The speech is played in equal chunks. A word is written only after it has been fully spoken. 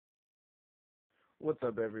What's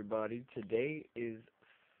up, everybody? Today is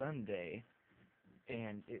Sunday,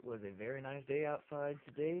 and it was a very nice day outside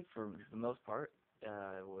today for the most part. It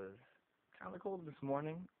was kind of cold this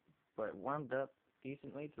morning, but it warmed up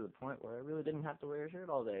decently to the point where I really didn't have to wear a shirt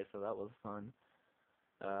all day, so that was fun.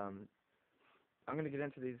 Um, I'm going to get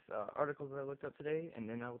into these articles that I looked up today, and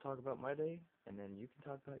then I will talk about my day, and then you can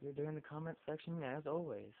talk about your day in the comments section as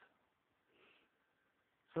always.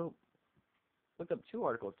 So, looked up two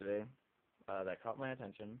articles today that caught my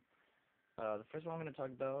attention. The first one I'm going to talk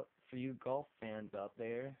about, for you golf fans out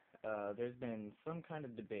there, there's been some kind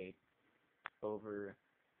of debate over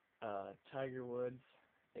Tiger Woods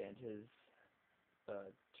and his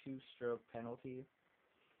two-stroke penalty.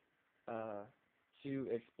 To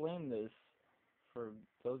explain this, for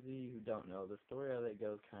those of you who don't know, the story of it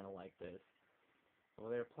goes kind of like this.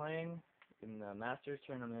 Well, they were playing in the Masters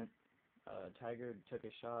tournament. Tiger took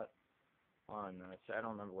a shot on, I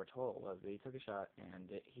don't remember what hole it was, but he took a shot and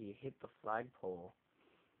he hit the flagpole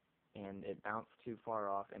and it bounced too far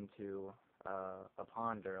off into a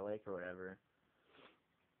pond or a lake or whatever,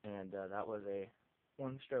 and that was a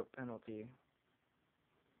one-stroke penalty,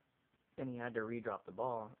 and he had to redrop the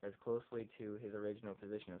ball as closely to his original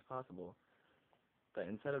position as possible. But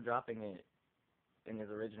instead of dropping it in his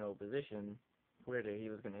original position, where he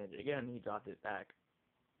was going to hit it again, he dropped it back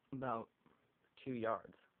about 2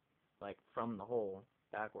 yards, like from the hole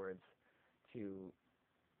backwards, to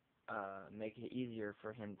make it easier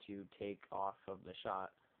for him to take off of the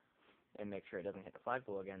shot and make sure it doesn't hit the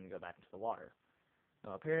flagpole again and go back into the water.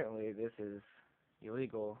 Now, apparently, this is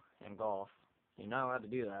illegal in golf. You're not allowed to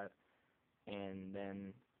do that. And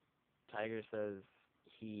then Tiger says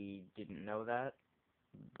he didn't know that,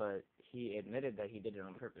 but he admitted that he did it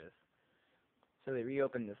on purpose. So they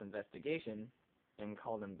reopened this investigation and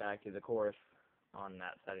called him back to the course on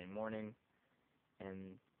that Saturday morning,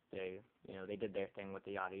 and they did their thing with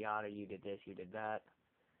the yada yada, you did this, you did that,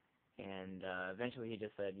 and eventually he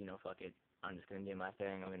just said, fuck it, I'm just going to do my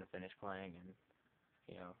thing, I'm going to finish playing, and,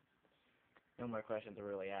 no more questions are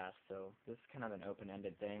really asked. So this is kind of an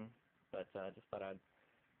open-ended thing, but just thought I'd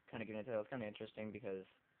kind of get into it. It's kind of interesting because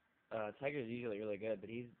Tiger's usually really good, but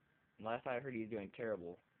last I heard, he's doing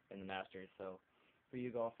terrible in the Masters. So for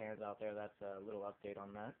you golf fans out there, that's a little update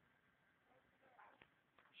on that.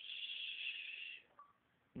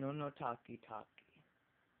 Shh. No talkie.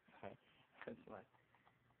 Okay. That's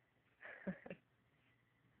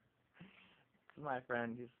my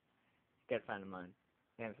friend. He's a good friend of mine.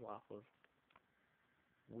 Name's Waffles.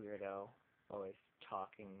 Weirdo. Always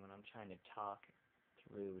talking when I'm trying to talk. It's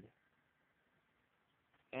rude.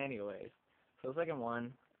 Anyways, so the second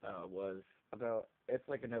one was about, it's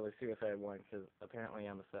like another suicide one because apparently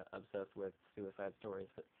I'm obsessed with suicide stories.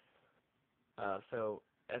 So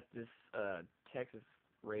at this Texas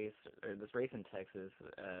race, or this race in Texas,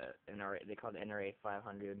 they call it NRA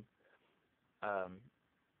 500,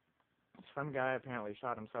 some guy apparently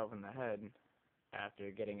shot himself in the head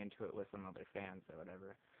after getting into it with some other fans or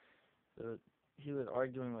whatever. So he was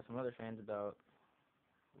arguing with some other fans about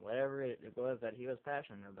whatever it was that he was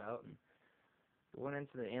passionate about, and went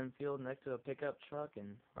into the infield next to a pickup truck,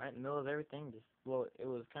 and right in the middle of everything, it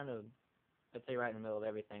was kind of, I'd say right in the middle of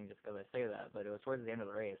everything just because I say that, but it was towards the end of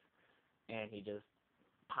the race, and he just,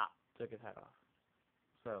 pop, took his head off.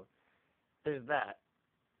 So, there's that,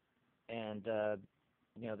 and,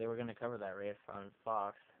 they were going to cover that race on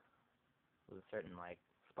Fox with a certain,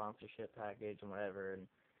 sponsorship package and whatever, and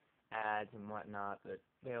ads and whatnot, but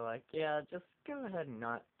they're like, yeah, just go ahead and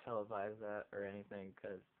not televise that or anything,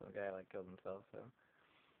 because some guy, killed himself, so.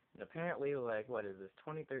 And apparently, what is this,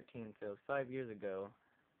 2013, so 5 years ago,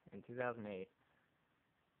 in 2008,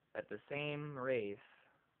 at the same race,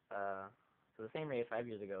 5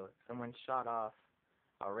 years ago, someone shot off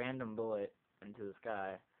a random bullet into the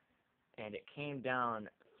sky, and it came down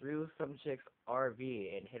through some chick's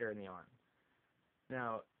RV and hit her in the arm.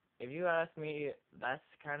 Now, if you ask me, that's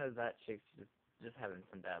kind of that chick's just having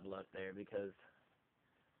some bad luck there, because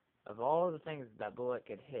of all of the things that bullet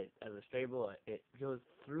could hit as a stray bullet, it goes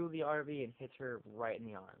through the RV and hits her right in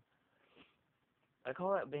the arm. I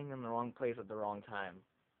call that being in the wrong place at the wrong time.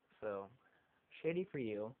 So, shitty for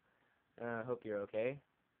you. I hope you're okay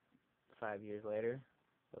 5 years later.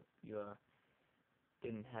 Hope you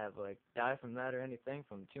didn't have, die from that or anything,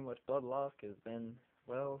 from too much blood loss, because then,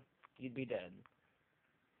 well, you'd be dead.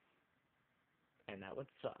 And that would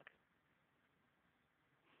suck.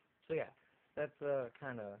 So yeah, that's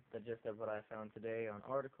kind of the gist of what I found today on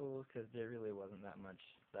articles, because there really wasn't that much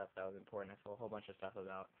stuff that was important. I saw a whole bunch of stuff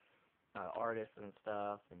about artists and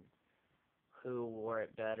stuff, and who wore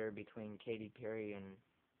it better between Katy Perry and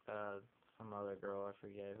some other girl, I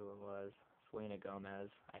forget who it was. Selena Gomez,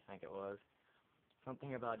 I think it was.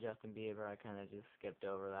 Something about Justin Bieber, I kind of just skipped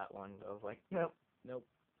over that one. I was like, nope, nope,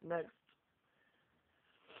 next.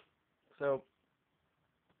 So,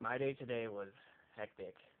 my day today was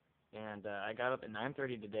hectic. And I got up at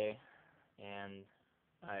 9:30 today, and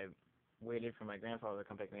I waited for my grandfather to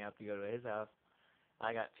come pick me up to go to his house.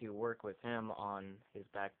 I got to work with him on his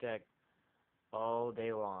back deck all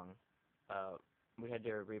day long. Uh, we had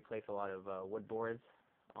to replace a lot of wood boards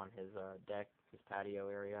on his deck, his patio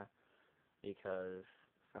area, because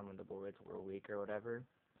some of the boards were weak or whatever.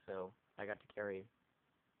 So I got to carry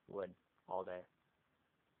wood all day.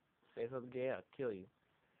 Say something gay, I'll kill you.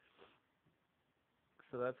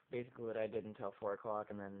 So that's basically what I did until 4 o'clock,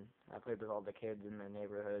 and then I played with all the kids in the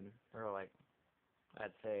neighborhood. They were like,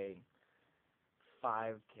 I'd say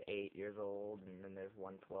 5 to 8 years old, and then there's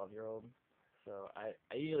one 12-year-old. So I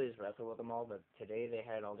usually just wrestle with them all, but today they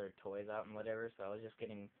had all their toys out and whatever, so I was just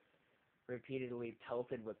getting repeatedly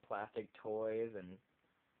pelted with plastic toys and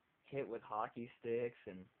hit with hockey sticks,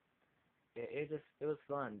 and it was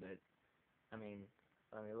fun, but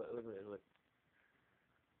look,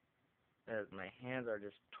 my hands are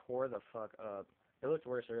just tore the fuck up. It looked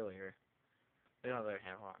worse earlier. Look on the other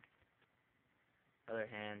hand, hold on. Other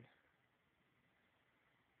hand,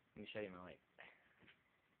 let me show you my leg.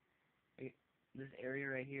 This area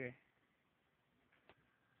right here,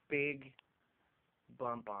 big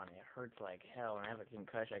bump on it. It hurts like hell, and I have a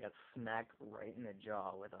concussion. I got smacked right in the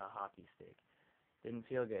jaw with a hockey stick. Didn't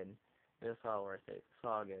feel good. It was all worth it. It's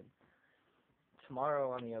all good. Tomorrow,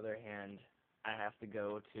 on the other hand, I have to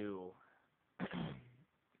go to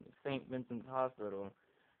St. Vincent's Hospital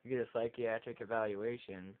to get a psychiatric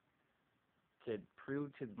evaluation to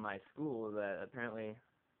prove to my school that apparently,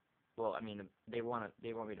 they want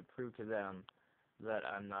me to prove to them that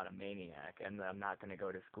I'm not a maniac and that I'm not going to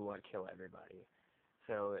go to school and kill everybody.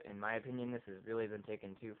 So, in my opinion, this has really been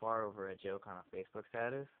taken too far over a joke on a Facebook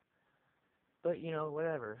status. But,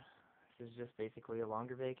 whatever. This is just basically a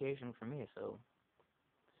longer vacation for me, so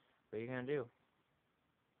what are you going to do?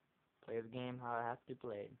 Play the game how it has to be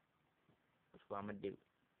played. That's what I'm going to do.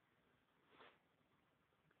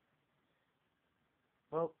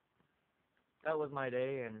 Well, that was my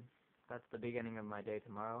day, and that's the beginning of my day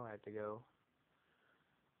tomorrow. I have to go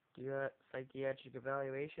do that psychiatric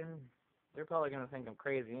evaluation. They're probably going to think I'm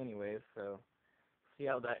crazy anyways, so see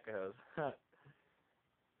how that goes.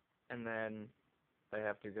 And then I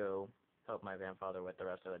have to go help my grandfather with the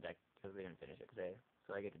rest of the deck because we didn't finish it today.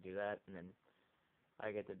 So I get to do that, and then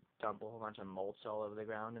I get to dump a whole bunch of mulch all over the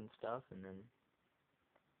ground and stuff, and then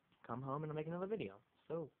come home and make another video.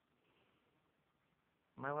 So,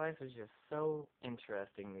 my life is just so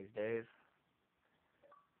interesting these days.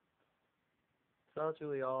 So that's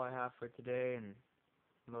really all I have for today and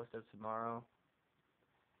most of tomorrow.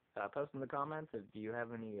 Post in the comments if you have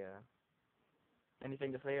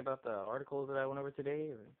anything to say about the articles that I went over today,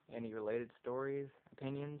 or any related stories,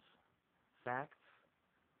 opinions, facts,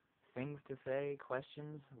 things to say,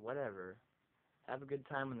 questions, whatever. Have a good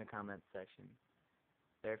time in the comments section.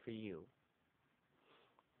 There for you.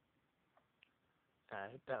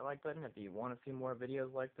 Hit that like button if you want to see more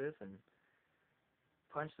videos like this, and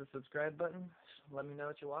punch the subscribe button. Let me know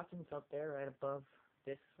what you're watching. It's up there right above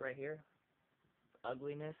this right here.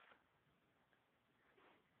 Ugliness.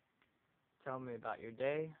 Tell me about your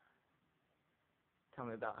day. Tell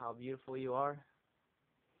me about how beautiful you are.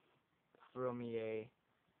 Throw me a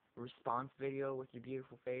response video with your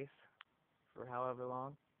beautiful face for however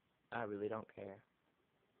long. I really don't care.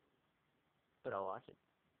 But I'll watch it.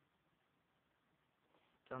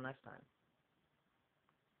 Till next time.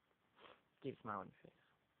 Keep smiling on your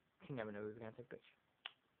face. You never know who's going to take a picture.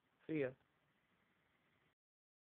 See ya.